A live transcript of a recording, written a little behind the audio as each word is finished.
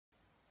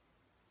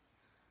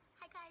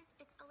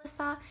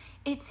Alyssa.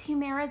 It's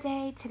Humira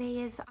Day. Today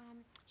is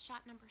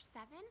shot number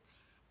 7,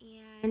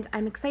 and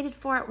I'm excited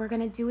for it. We're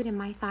gonna do it in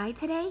my thigh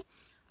today.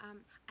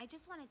 I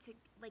just wanted to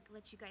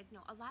let you guys know.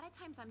 A lot of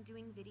times I'm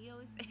doing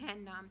videos,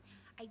 and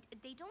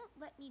they don't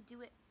let me do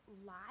it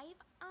live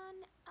on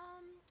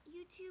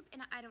YouTube,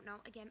 and I don't know.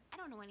 Again, I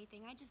don't know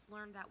anything. I just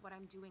learned that what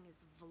I'm doing is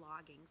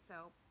vlogging.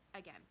 So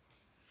again,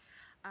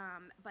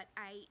 but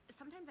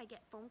sometimes I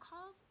get phone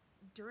calls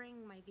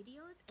during my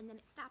videos and then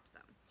it stops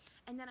them,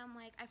 and then I'm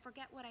like, I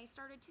forget what I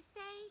started to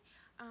say.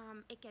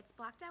 It gets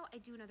blocked out. I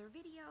do another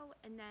video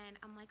and then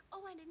I'm like,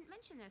 oh, I didn't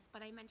mention this,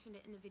 but I mentioned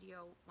it in the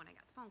video when I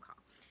got the phone call.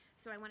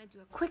 So I want to do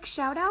a quick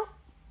shout out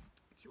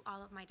to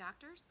all of my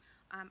doctors.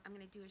 I'm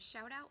going to do a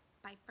shout out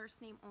by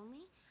first name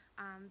only,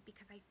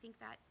 because I think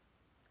that,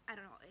 I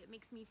don't know, it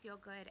makes me feel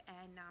good.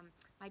 And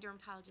my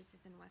dermatologist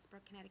is in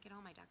Westbrook, Connecticut. All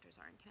my doctors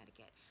are in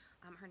Connecticut.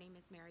 Her name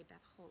is Mary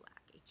Beth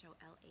Holack,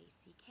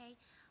 Holack.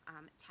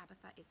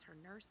 Tabitha is her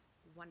nurse,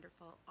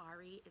 wonderful.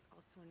 Ari is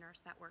also a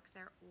nurse that works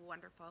there,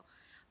 wonderful.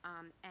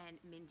 And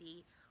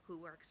Mindy, who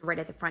works right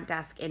at the front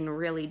desk and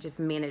really just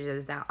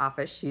manages that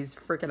office, she's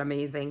freaking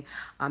amazing.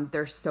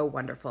 They're so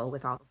wonderful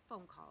with all the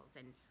phone calls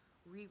and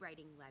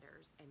rewriting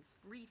letters and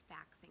free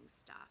faxing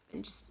stuff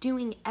and just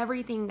doing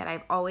everything that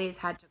I've always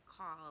had to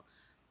call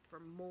for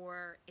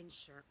more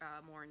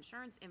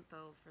insurance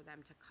info for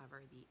them to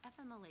cover the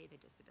FMLA, the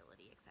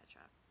disability,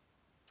 etc.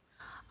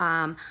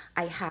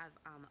 I have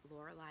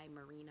Lorelei,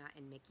 Marina,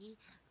 and Mickey.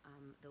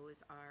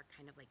 Those are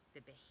kind of like the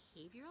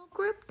behavioral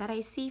group that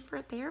I see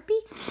for therapy.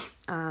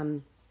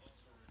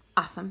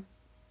 Awesome.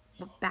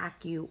 Will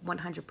back you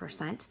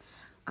 100%.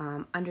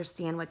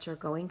 Understand what you're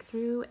going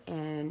through,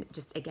 and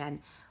just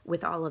again,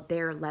 with all of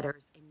their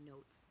letters and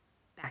notes,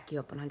 back you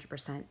up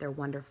 100%. They're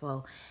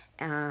wonderful.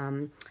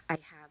 I have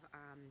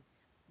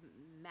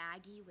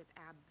Maggie with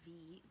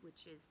AbbVie,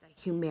 which is the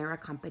Humira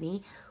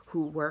company,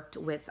 who worked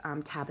with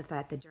Tabitha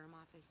at the derm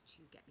office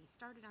to get me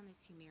started on this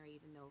Humira,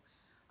 even though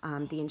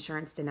the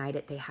insurance denied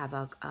it. They have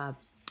a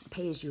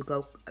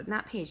pay-as-you-go,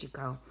 not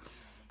pay-as-you-go.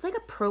 It's like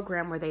a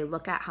program where they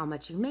look at how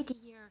much you make a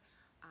year,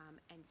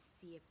 and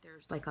see if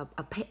there's like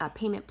a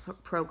payment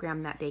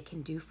program that they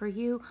can do for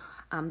you.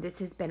 This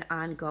has been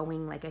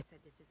ongoing. Like I said,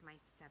 this is my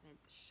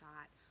 7th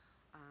shot,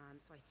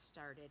 so I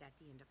started at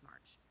the end of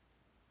March.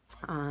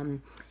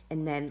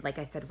 And then, like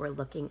I said, we're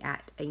looking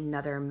at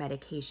another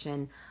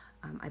medication.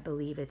 I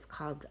believe it's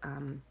called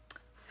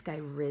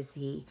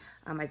Skyrizi.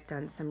 I've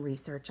done some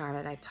research on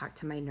it. I've talked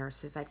to my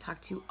nurses. I've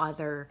talked to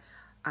other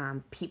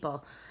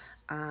people,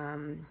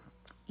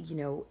 you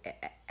know,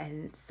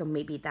 and so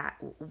maybe that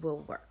will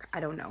work. I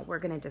don't know. We're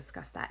going to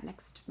discuss that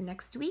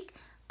next week,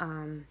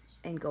 and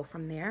go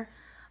from there.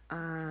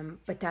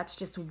 But that's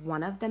just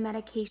one of the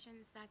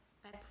medications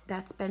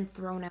that's been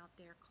thrown out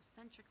there.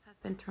 Concentrix has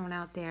been thrown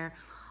out there.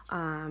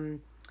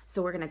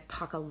 So we're going to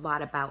talk a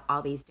lot about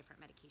all these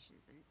different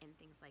medications and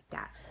things like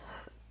that.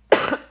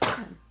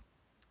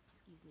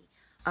 Excuse me.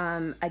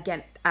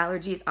 Again,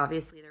 allergies,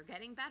 obviously, they're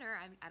getting better.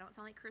 I don't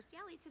sound like Kirstie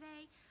Alley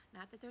today.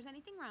 Not that there's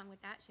anything wrong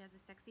with that. She has a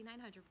sexy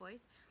 900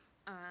 voice.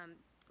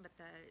 But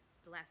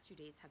the last 2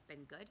 days have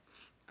been good.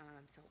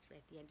 So hopefully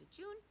at the end of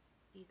June,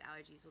 these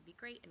allergies will be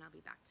great and I'll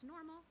be back to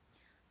normal.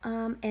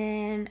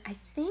 And I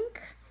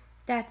think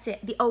that's it.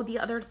 The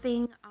other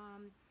thing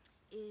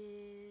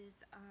is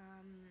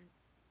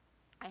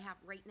I have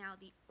right now,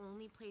 the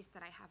only place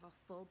that I have a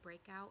full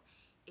breakout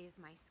is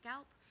my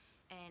scalp,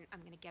 and I'm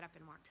gonna get up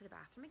and walk to the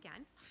bathroom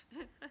again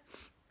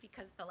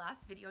because the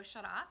last video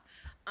shut off.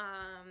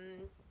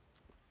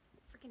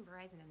 Freaking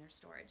Verizon in their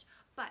storage.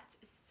 But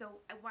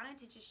so I wanted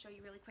to just show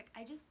you really quick.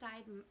 I just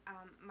dyed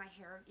my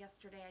hair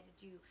yesterday. I had to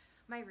do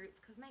my roots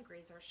because my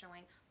grays are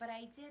showing, but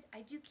I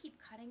do keep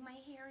cutting my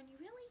hair, and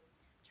I'm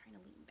trying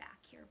to lean back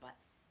here, but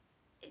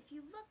if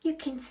you look, you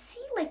can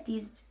see like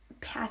these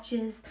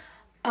patches.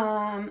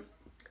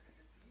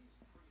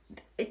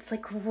 It's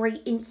like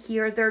right in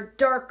here. They're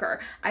darker.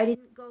 I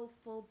didn't go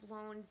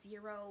full-blown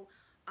zero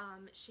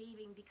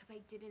shaving because I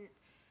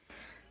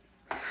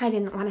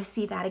didn't want to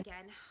see that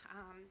again.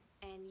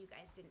 And you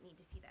guys didn't need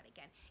to see that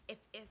again.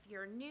 If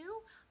you're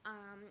new,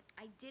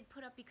 I did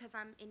put up, because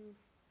I'm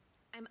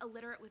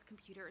illiterate with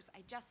computers.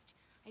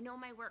 I know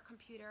my work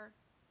computer.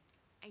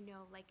 I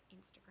know like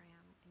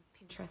Instagram and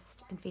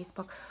Pinterest and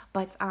Facebook,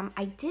 but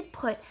I did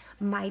put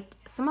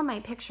some of my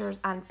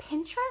pictures on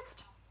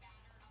Pinterest.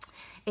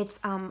 It's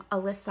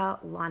Alyssa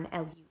Lun,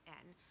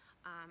 L-U-N,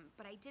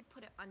 but I did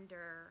put it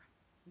under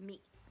me.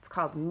 It's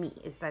called Me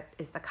is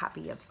the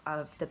copy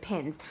of the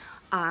pins.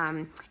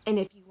 And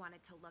if you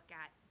wanted to look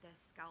at the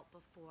scalp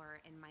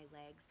before and my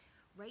legs,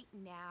 right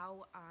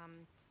now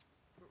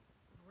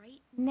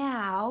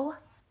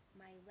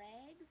my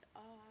legs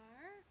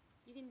are,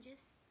 you can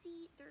just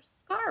see they're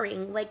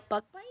scarring like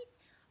bug bites.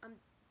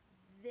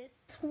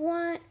 This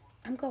one,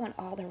 I'm going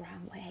all the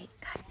wrong way.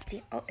 God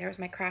damn. Oh, there's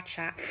my crotch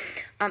shot.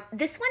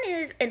 This one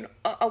is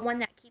a one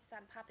that keeps on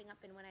popping up,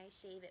 and when I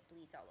shave, it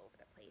bleeds all over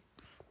the place.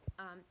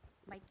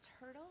 My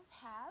turtles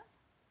have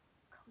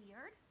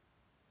cleared.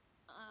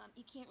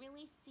 You can't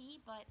really see,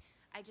 but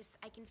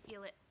I can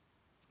feel it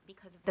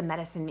because of the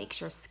medicine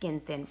makes your skin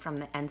thin from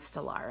the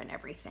Enstellar and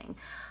everything.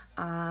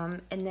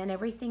 And then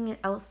everything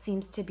else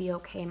seems to be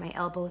okay. My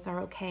elbows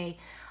are okay.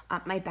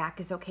 My back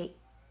is okay.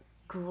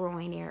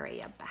 Groin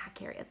area, back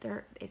area,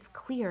 there, it's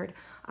cleared.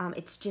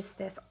 It's just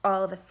this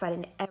all of a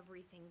sudden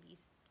everything, these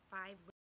 5